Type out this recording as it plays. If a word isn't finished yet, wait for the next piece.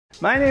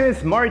My name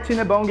is Martin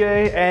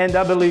Ebonge and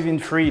I believe in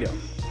freedom.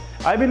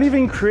 I believe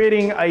in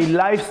creating a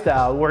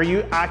lifestyle where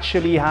you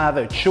actually have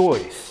a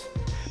choice.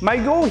 My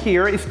goal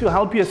here is to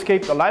help you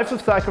escape the life of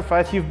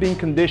sacrifice you've been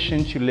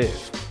conditioned to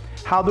live.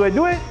 How do I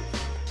do it?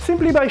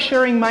 Simply by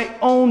sharing my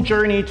own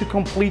journey to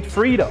complete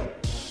freedom.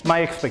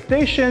 My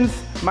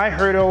expectations, my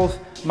hurdles,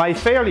 my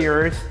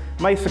failures,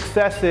 my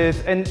successes,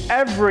 and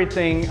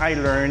everything I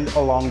learned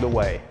along the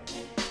way.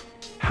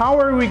 How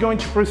are we going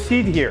to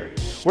proceed here?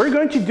 We're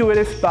going to do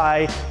this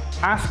by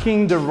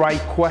asking the right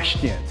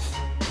questions.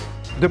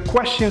 The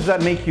questions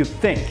that make you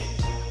think.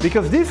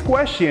 Because these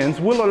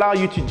questions will allow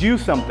you to do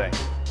something.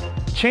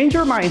 Change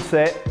your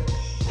mindset,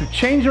 to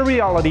change your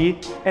reality,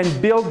 and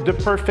build the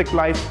perfect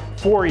life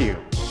for you.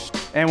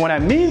 And when I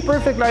mean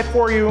perfect life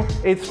for you,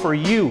 it's for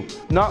you.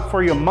 Not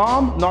for your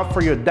mom, not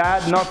for your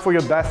dad, not for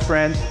your best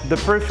friend. The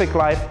perfect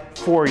life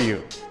for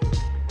you.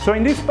 So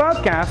in this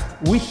podcast,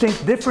 we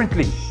think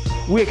differently.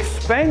 We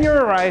expand your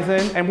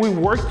horizon and we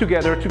work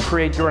together to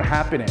create your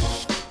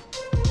happiness.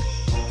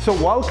 So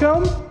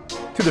welcome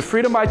to the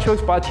Freedom by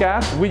Choice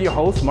podcast with your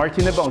host,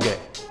 Martin Ebonge.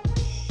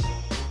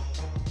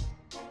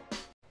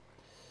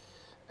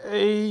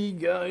 Hey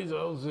guys,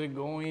 how's it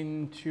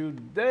going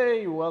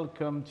today?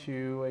 Welcome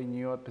to a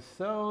new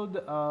episode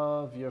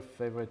of your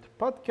favorite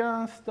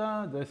podcast.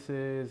 This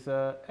is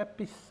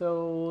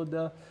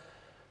episode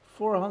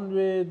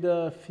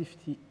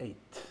 458,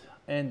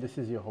 and this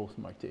is your host,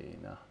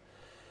 Martin.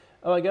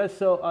 Alright guys,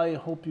 so I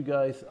hope you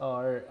guys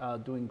are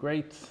doing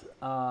great.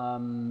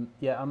 I'm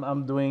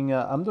doing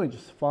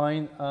just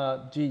fine.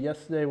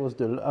 Yesterday was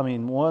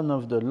one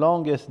of the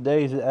longest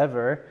days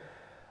ever.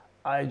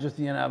 I just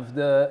didn't have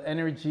the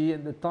energy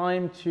and the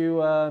time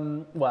to, I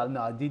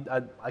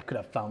could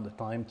have found the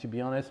time, to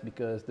be honest,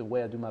 because the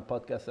way I do my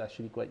podcast is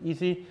actually quite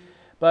easy.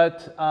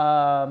 But,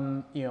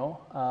 I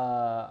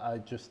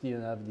just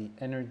didn't have the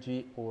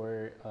energy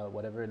or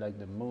whatever, like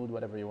the mood,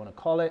 whatever you want to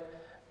call it,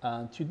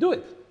 to do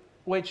it.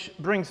 Which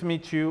brings me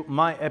to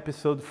my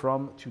episode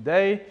from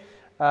today,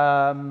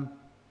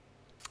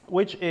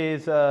 which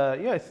is,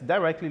 it's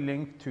directly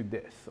linked to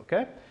this,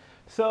 okay?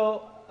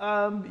 So,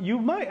 you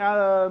might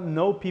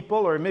know people,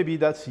 or maybe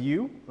that's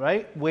you,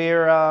 right?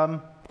 Where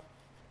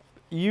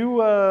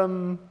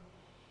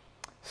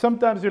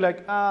sometimes you're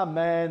like,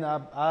 man,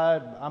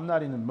 I'm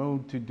not in the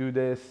mood to do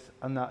this.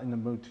 I'm not in the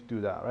mood to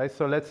do that, right?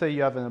 So let's say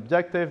you have an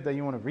objective that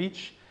you want to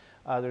reach.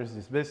 There's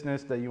this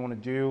business that you want to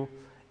do.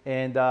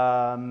 And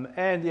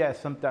yeah,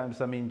 sometimes,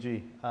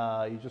 you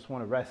just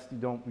want to rest.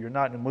 You're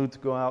not in the mood to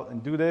go out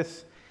and do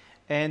this.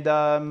 And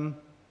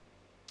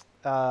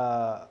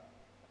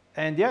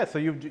yeah, so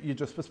you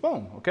just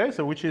postpone, okay?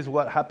 So which is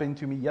what happened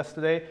to me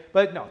yesterday.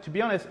 But no, to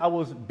be honest, I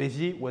was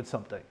busy with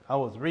something. I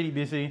was really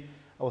busy.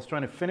 I was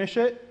trying to finish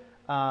it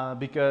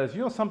because,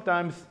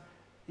 sometimes,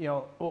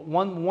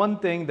 one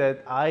thing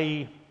that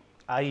I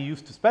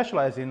used to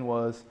specialize in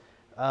was,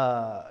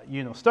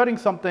 starting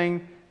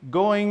something,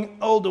 going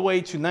all the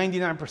way to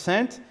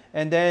 99%,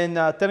 and then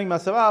telling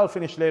myself, I'll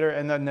finish later,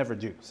 and I never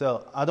do.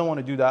 So I don't want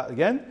to do that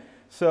again.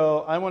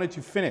 So I wanted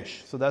to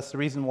finish. So that's the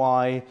reason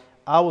why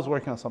I was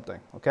working on something,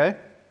 okay?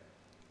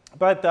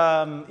 But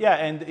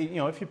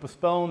if you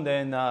postpone,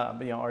 then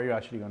are you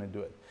actually going to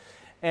do it?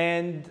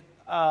 And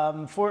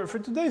for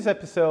today's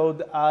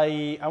episode,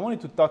 I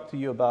wanted to talk to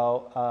you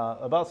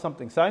about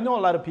something. So I know a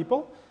lot of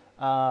people.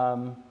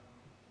 For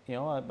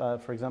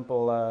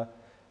example,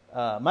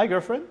 my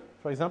girlfriend,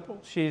 for example,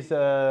 she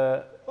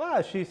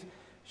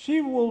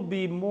will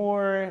be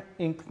more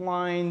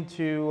inclined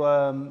to.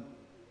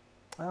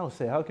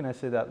 How can I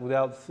say that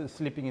without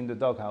sleeping in the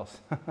doghouse?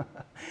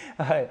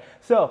 Right.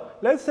 So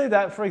let's say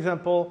that, for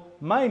example,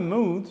 my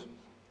mood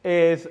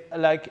is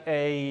like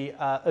a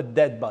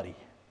dead body,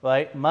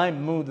 right? My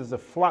mood is a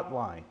flat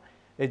line.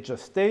 It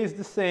just stays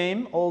the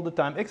same all the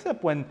time,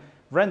 except when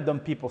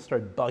random people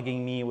start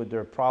bugging me with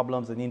their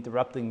problems and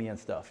interrupting me and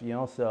stuff,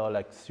 so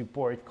like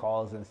support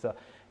calls and stuff,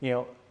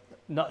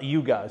 not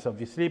you guys,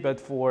 obviously, but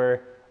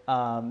for,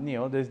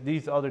 there's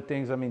these other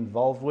things I'm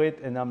involved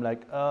with, and I'm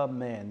like, oh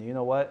man, you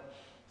know what?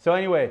 So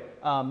anyway,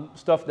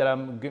 stuff that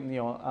I'm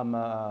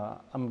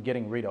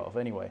getting rid of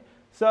anyway.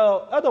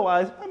 So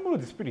otherwise, my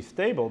mood is pretty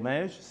stable,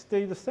 man. It just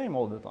stays the same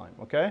all the time,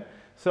 okay?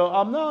 So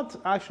I'm not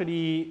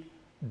actually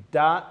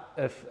that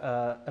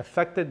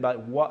affected by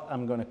what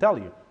I'm going to tell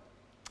you.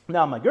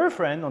 Now, my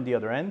girlfriend, on the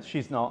other end,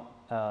 she's not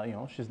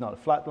a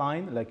flat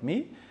line like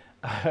me.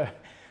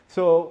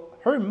 So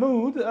her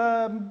mood,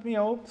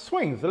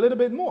 swings a little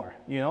bit more,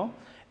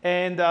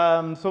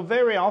 And so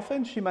very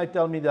often she might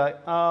tell me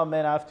that, oh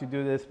man, I have to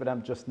do this, but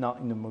I'm just not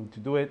in the mood to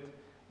do it.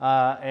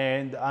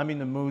 And I'm in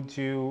the mood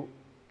to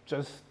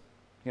just,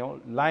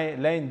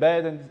 lay in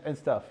bed and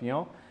stuff,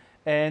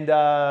 And,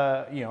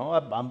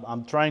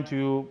 I'm trying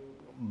to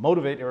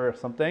motivate her or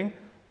something,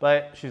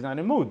 but she's not in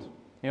the mood,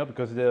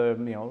 because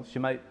she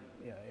might,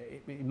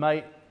 it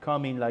might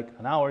come in like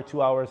an hour,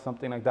 2 hours,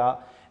 something like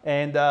that.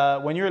 And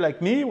when you're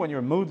like me, when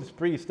your mood is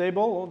pretty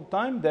stable all the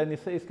time, then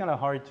it's kind of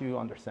hard to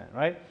understand,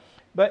 right?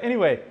 But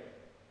anyway,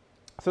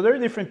 So there are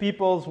different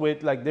peoples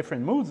with like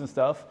different moods and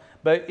stuff.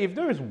 But if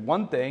there is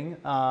one thing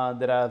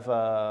that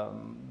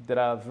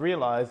I've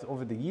realized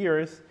over the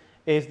years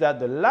is that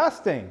the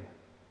last thing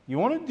you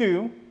want to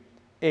do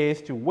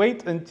is to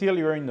wait until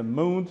you're in the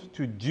mood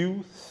to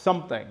do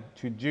something,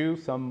 to do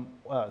some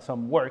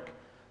work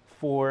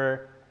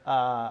for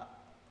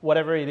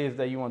whatever it is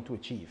that you want to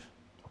achieve.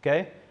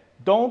 Okay?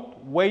 Don't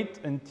wait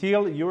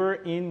until you're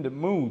in the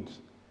mood,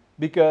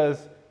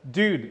 because,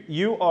 dude,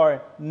 you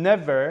are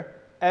never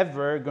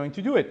ever going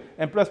to do it.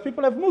 And plus,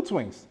 people have mood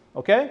swings.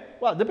 Okay?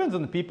 Well, it depends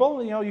on the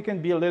people. You know, you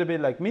can be a little bit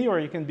like me, or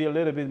you can be a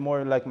little bit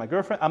more like my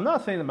girlfriend. I'm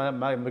not saying that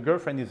my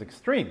girlfriend is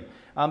extreme.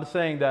 I'm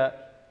saying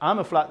that I'm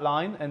a flat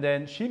line, and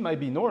then she might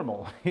be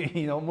normal,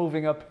 you know,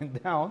 moving up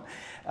and down.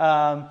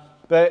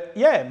 But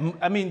yeah,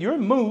 I mean, your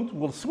mood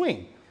will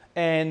swing.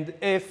 And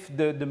if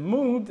the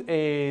mood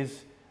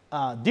is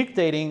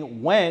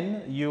dictating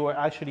when you are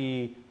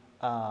actually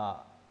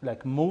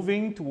like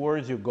moving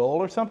towards your goal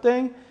or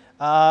something,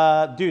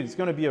 dude, it's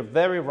going to be a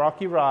very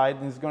rocky ride,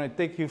 and it's going to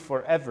take you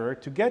forever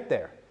to get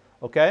there.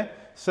 Okay?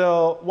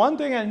 So one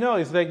thing I know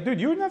is like,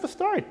 dude, you'll never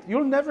start.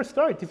 You'll never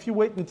start if you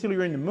wait until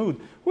you're in the mood.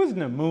 Who's in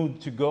the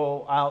mood to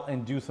go out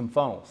and do some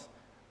funnels?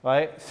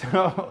 Right?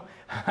 So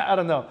I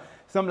don't know.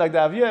 Something like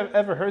that. Have you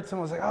ever heard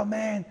someone say, oh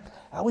man,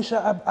 I wish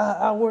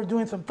I were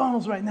doing some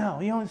funnels right now,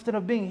 you know, instead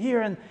of being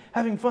here and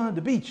having fun at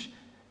the beach.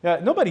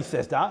 Nobody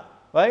says that,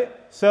 right?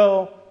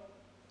 So,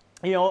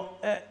 you know,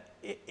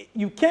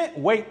 you can't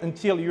wait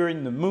until you're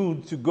in the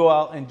mood to go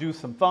out and do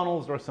some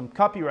funnels or some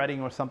copywriting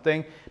or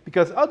something,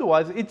 because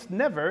otherwise it's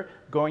never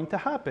going to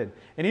happen.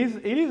 And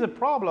it is a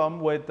problem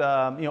with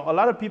you know, a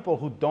lot of people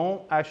who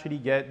don't actually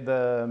get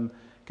the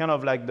kind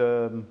of like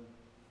the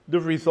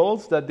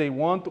results that they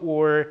want,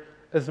 or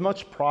as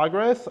much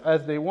progress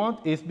as they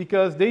want, is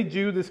because they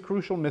do this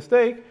crucial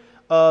mistake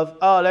of,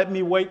 oh, let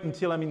me wait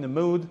until I'm in the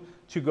mood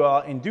to go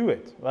out and do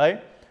it,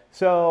 right?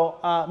 So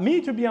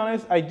me, to be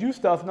honest, I do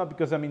stuff not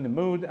because I'm in the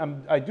mood.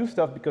 I do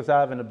stuff because I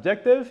have an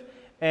objective,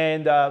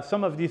 and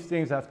some of these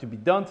things have to be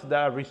done so that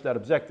I reach that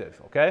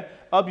objective, okay?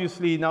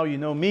 Obviously, now you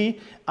know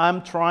me.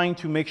 I'm trying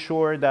to make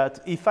sure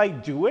that if I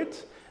do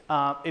it,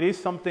 it is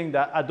something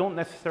that I don't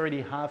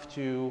necessarily have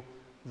to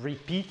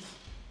repeat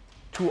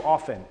too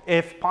often,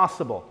 if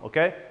possible,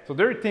 okay? So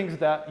there are things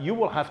that you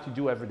will have to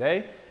do every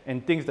day,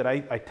 and things that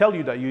I tell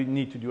you that you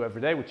need to do every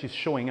day, which is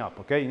showing up,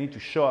 okay? You need to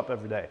show up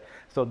every day.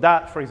 So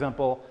that, for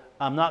example,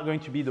 I'm not going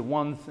to be the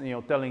ones, you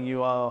know, telling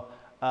you,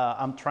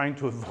 I'm trying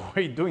to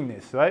avoid doing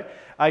this, right?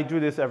 I do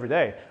this every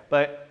day.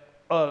 But,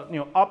 you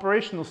know,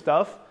 operational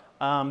stuff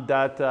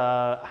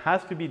that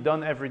has to be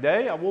done every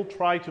day, I will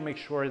try to make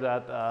sure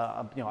that,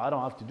 you know, I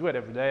don't have to do it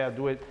every day. I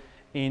do it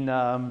in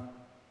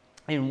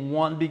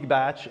one big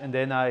batch, and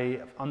then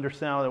I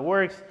understand how it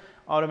works,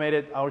 automate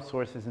it,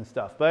 outsource it and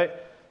stuff.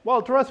 But,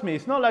 well, trust me,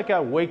 it's not like I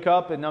wake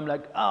up and I'm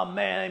like, oh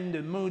man, I'm in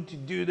the mood to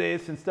do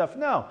this and stuff.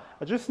 No,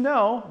 I just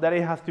know that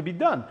it has to be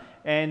done.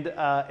 And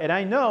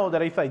I know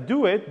that if I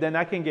do it, then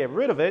I can get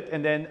rid of it,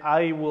 and then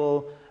I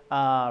will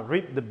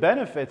reap the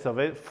benefits of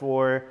it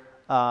for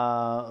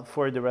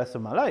the rest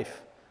of my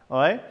life. All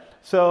right?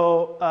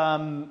 So,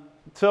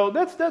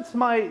 that's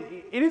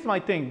it is my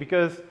thing,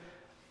 because,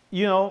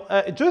 you know,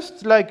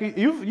 just like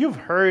you've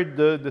heard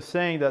the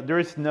saying that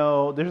it's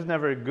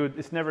never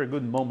a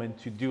good moment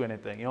to do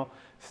anything. You know,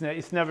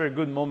 it's never a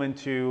good moment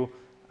to,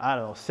 I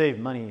don't know, save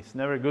money. It's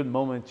never a good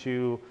moment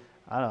to,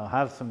 I don't know,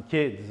 have some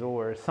kids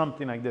or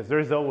something like this.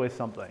 There's always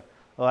something,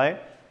 all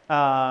right?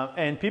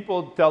 And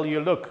people tell you,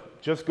 look,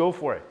 just go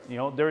for it. You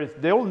know,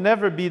 there will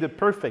never be the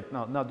perfect,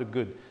 no, not the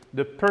good,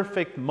 the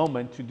perfect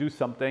moment to do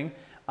something.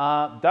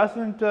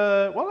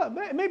 Well,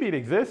 maybe it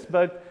exists,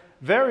 but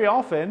very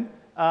often,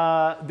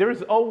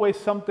 there's always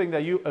something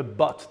a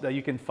but that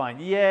you can find.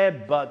 Yeah,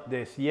 but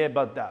this, yeah,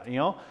 but that, you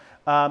know?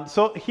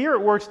 So here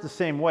it works the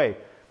same way.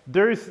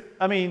 There is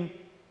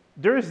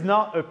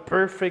not a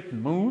perfect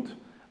mood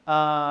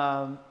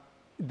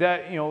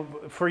that, you know,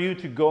 for you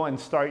to go and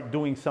start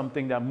doing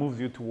something that moves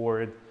you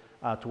towards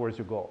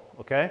your goal,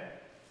 okay?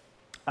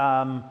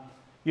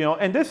 You know,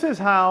 and this is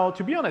how,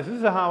 to be honest, this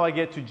is how I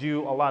get to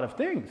do a lot of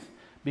things.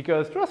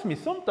 Because trust me,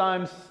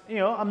 sometimes, you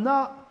know, I'm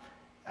not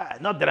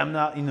that I'm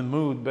not in the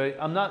mood, but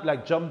I'm not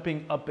like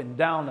jumping up and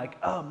down like,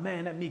 oh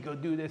man, let me go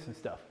do this and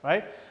stuff,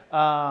 right?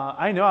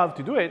 I know how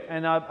to do it,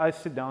 and I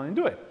sit down and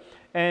do it.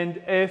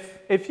 And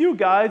if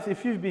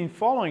you've been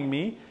following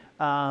me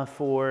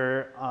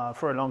for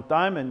a long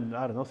time, and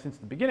I don't know, since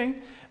the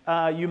beginning,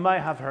 you might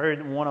have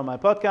heard one of my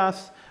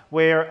podcasts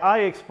where I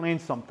explain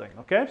something,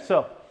 okay?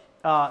 So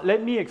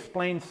let me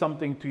explain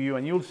something to you,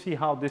 and you'll see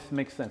how this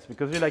makes sense.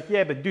 Because you're like,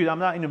 yeah, but dude, I'm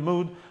not in the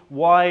mood.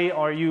 Why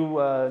are you,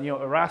 you know,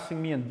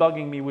 harassing me and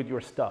bugging me with your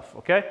stuff?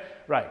 Okay,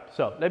 right.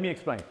 So let me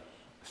explain.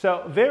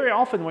 So very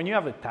often, when you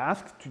have a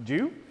task to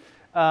do,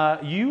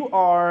 you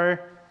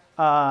are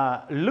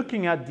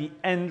looking at the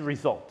end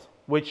result,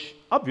 which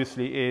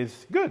obviously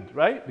is good,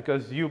 right?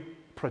 Because you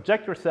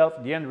project yourself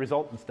the end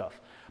result and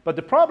stuff. But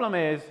the problem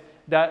is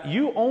that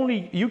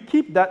you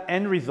keep that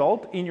end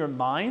result in your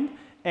mind.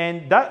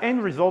 And that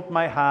end result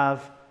might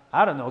have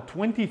I don't know,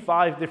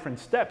 25 different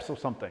steps or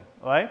something,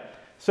 right?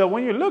 So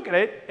when you look at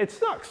it, it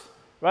sucks,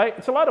 right?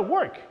 It's a lot of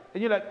work.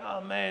 And you're like,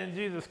 oh man,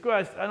 Jesus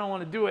Christ, I don't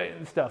want to do it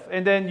and stuff.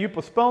 And then you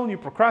postpone, you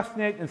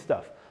procrastinate and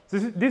stuff.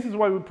 This is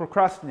why we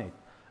procrastinate,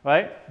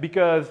 right?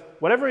 Because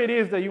whatever it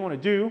is that you want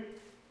to do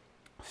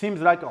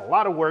seems like a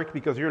lot of work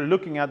because you're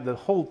looking at the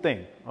whole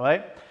thing,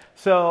 right?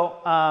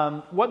 So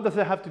what does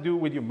it have to do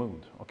with your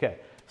mood? Okay,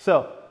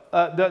 so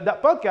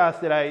that podcast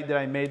that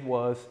I made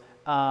was,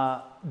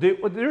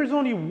 there's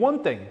only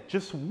one thing,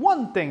 just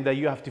one thing that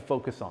you have to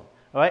focus on,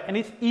 all right? And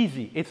it's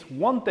easy. It's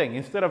one thing.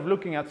 Instead of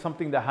looking at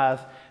something that has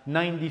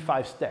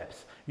 95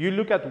 steps, you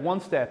look at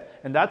one step,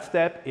 and that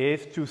step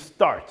is to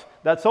start.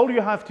 That's all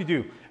you have to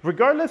do,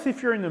 regardless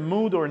if you're in the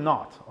mood or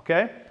not,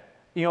 okay?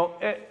 You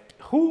know,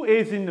 who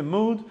is in the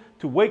mood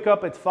to wake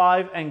up at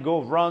 5 and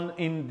go run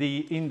in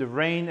the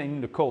rain and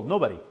in the cold?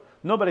 Nobody.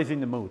 Nobody's in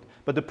the mood.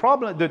 But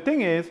the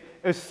thing is,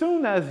 as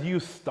soon as you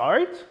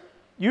start,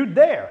 you're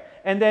there.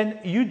 And then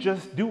you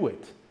just do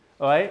it,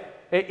 all right?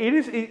 It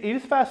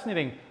is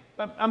fascinating.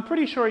 I'm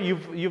pretty sure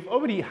you've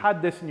already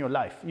had this in your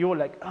life. You're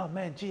like, oh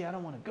man, gee, I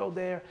don't want to go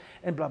there,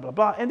 and blah, blah,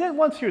 blah. And then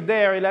once you're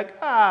there, you're like,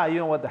 you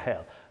know what the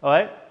hell, all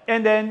right?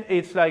 And then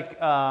it's like you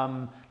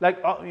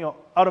know,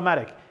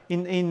 automatic.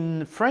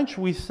 In French,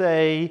 we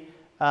say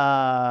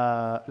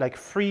like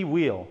free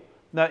wheel.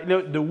 Now,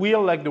 the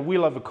wheel, like the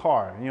wheel of a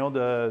car, you know,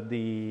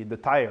 the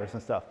tires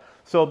and stuff.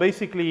 So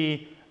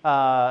basically,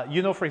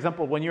 you know, for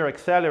example, when you're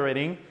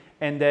accelerating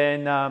and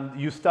then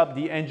you stop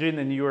the engine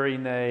and you're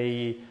in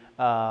a,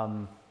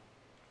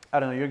 I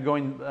don't know, you're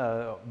going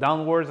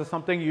downwards or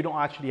something, you don't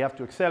actually have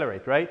to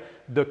accelerate, right?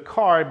 The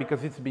car,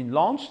 because it's been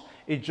launched,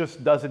 it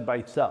just does it by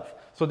itself.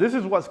 So this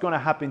is what's going to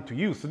happen to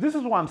you. So this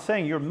is why I'm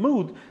saying your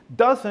mood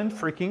doesn't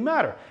freaking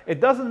matter. It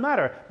doesn't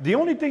matter. The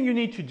only thing you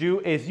need to do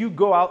is you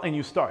go out and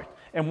you start.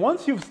 And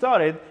once you've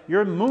started,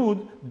 your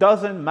mood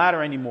doesn't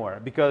matter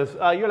anymore because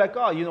you're like,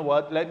 oh, you know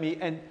what, let me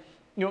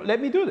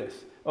do this,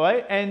 all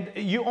right? And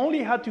you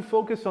only had to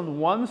focus on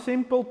one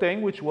simple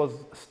thing, which was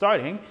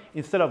starting,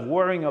 instead of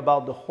worrying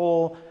about the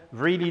whole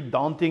really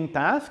daunting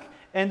task.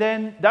 And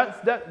then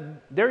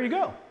there you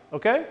go,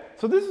 okay?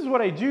 So this is what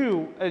I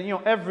do, you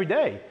know, every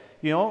day.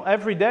 You know,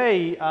 every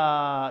day, you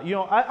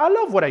know, I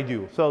love what I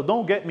do. So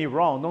don't get me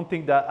wrong. Don't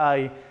think that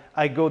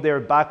I go there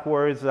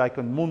backwards, like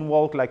a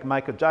moonwalk like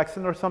Michael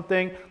Jackson or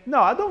something.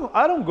 No, I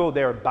don't go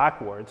there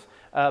backwards.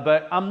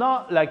 But I'm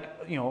not like,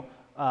 you know,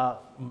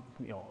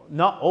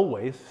 not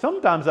always.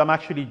 Sometimes I'm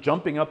actually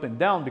jumping up and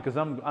down because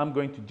I'm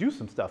going to do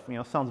some stuff. You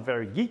know, sounds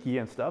very geeky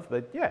and stuff,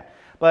 but yeah.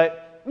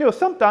 But you know,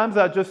 sometimes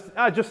I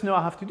just know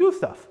I have to do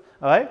stuff.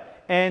 All right,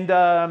 and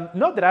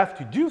not that I have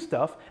to do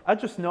stuff. I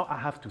just know I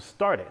have to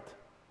start it.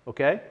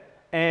 Okay,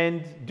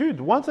 and dude,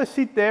 once I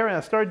sit there and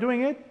I start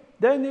doing it,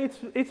 then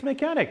it's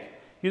mechanic.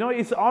 You know,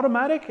 it's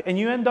automatic, and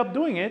you end up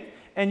doing it,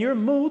 and your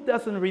mood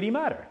doesn't really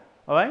matter.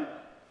 All right.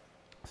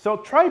 So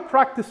try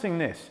practicing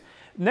this.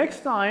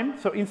 Next time,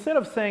 so instead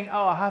of saying,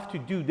 oh, I have to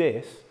do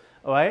this,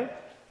 all right,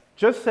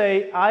 just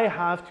say, I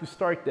have to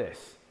start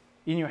this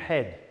in your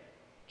head.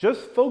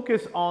 Just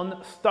focus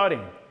on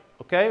starting,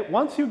 okay?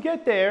 Once you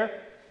get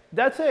there,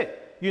 that's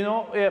it. You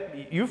know,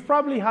 you've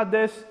probably had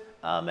this,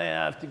 oh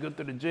man, I have to go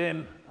to the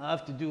gym, I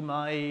have to do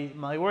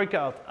my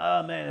workout,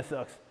 oh man, it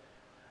sucks.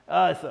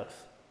 It sucks.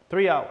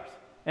 3 hours.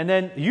 And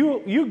then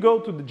you go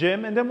to the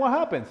gym, and then what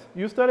happens?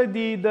 You started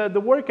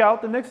the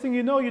workout, the next thing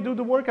you know, you do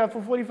the workout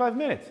for 45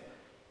 minutes.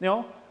 You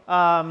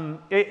know,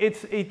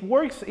 it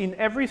works in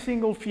every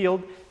single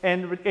field,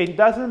 and it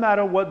doesn't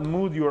matter what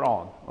mood you're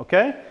on,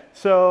 okay?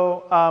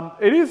 So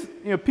it is,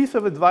 you know, a piece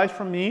of advice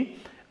from me.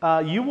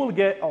 You will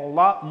get a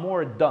lot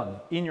more done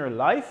in your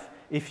life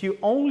if you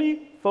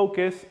only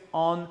focus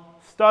on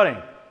starting.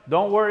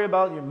 Don't worry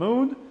about your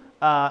mood.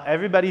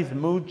 Everybody's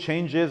mood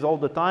changes all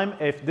the time.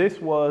 If this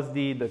was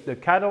the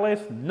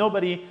catalyst,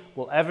 nobody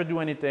will ever do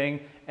anything,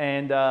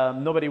 and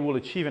nobody will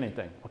achieve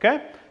anything,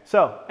 okay?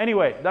 So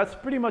anyway, that's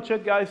pretty much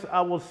it, guys.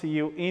 I will see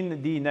you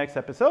in the next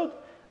episode.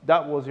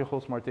 That was your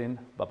host, Martin.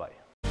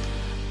 Bye-bye.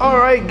 All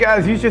right,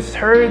 guys, you just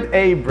heard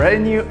a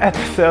brand new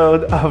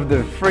episode of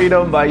the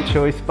Freedom by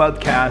Choice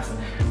podcast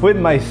with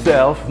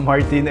myself,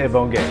 Martin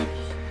Ebonge.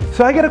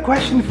 So I got a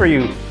question for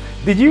you.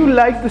 Did you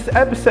like this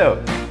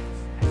episode?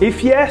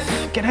 If yes,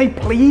 can I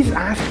please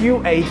ask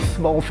you a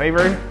small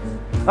favor?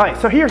 All right,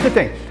 so here's the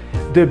thing.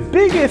 The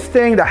biggest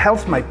thing that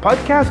helps my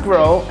podcast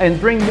grow and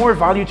bring more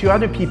value to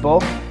other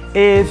people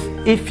is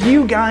if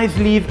you guys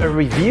leave a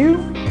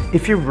review,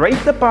 if you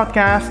rate the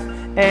podcast,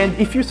 and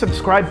if you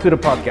subscribe to the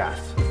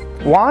podcast.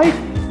 Why?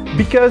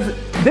 Because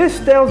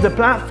this tells the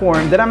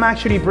platform that I'm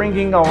actually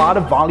bringing a lot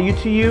of value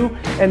to you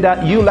and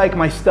that you like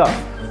my stuff.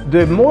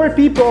 The more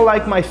people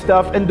like my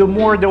stuff, and the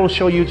more they will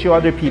show you to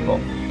other people.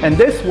 And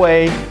this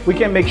way, we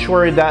can make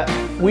sure that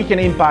we can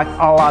impact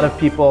a lot of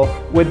people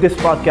with this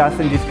podcast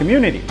and this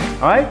community,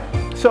 all right?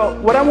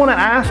 So what I wanna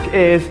ask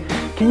is,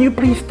 can you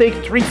please take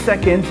 3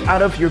 seconds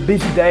out of your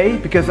busy day,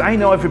 because I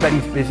know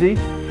everybody's busy,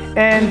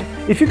 and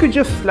if you could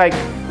just like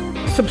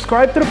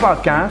subscribe to the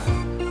podcast,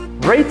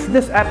 rate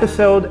this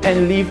episode,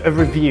 and leave a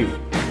review.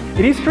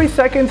 It is 3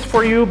 seconds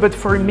for you, but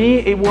for me,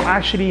 it will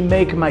actually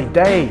make my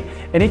day,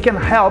 and it can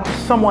help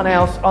someone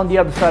else on the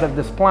other side of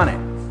this planet,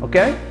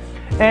 okay?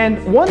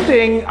 And one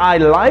thing I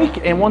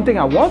like and one thing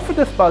I want for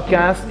this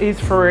podcast is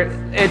for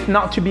it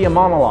not to be a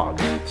monologue.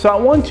 So I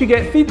want to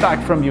get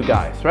feedback from you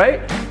guys,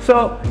 right?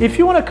 So if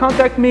you want to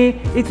contact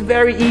me, it's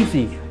very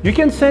easy. You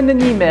can send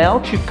an email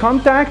to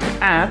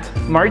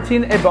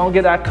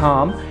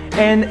contact@martinebonga.com,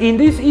 and in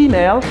this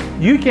email,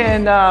 you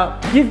can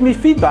give me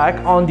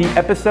feedback on the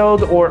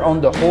episode or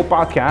on the whole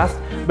podcast,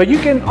 but you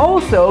can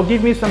also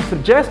give me some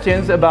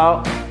suggestions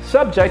about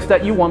subjects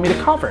that you want me to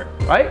cover,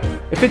 right?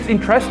 If it's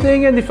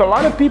interesting and if a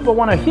lot of people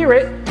want to hear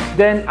it,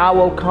 then I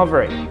will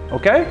cover it,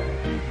 okay?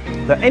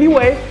 But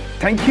anyway,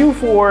 thank you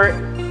for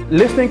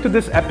listening to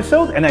this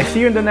episode, and I see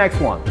you in the next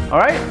one, all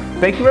right?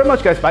 Thank you very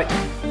much, guys. Bye.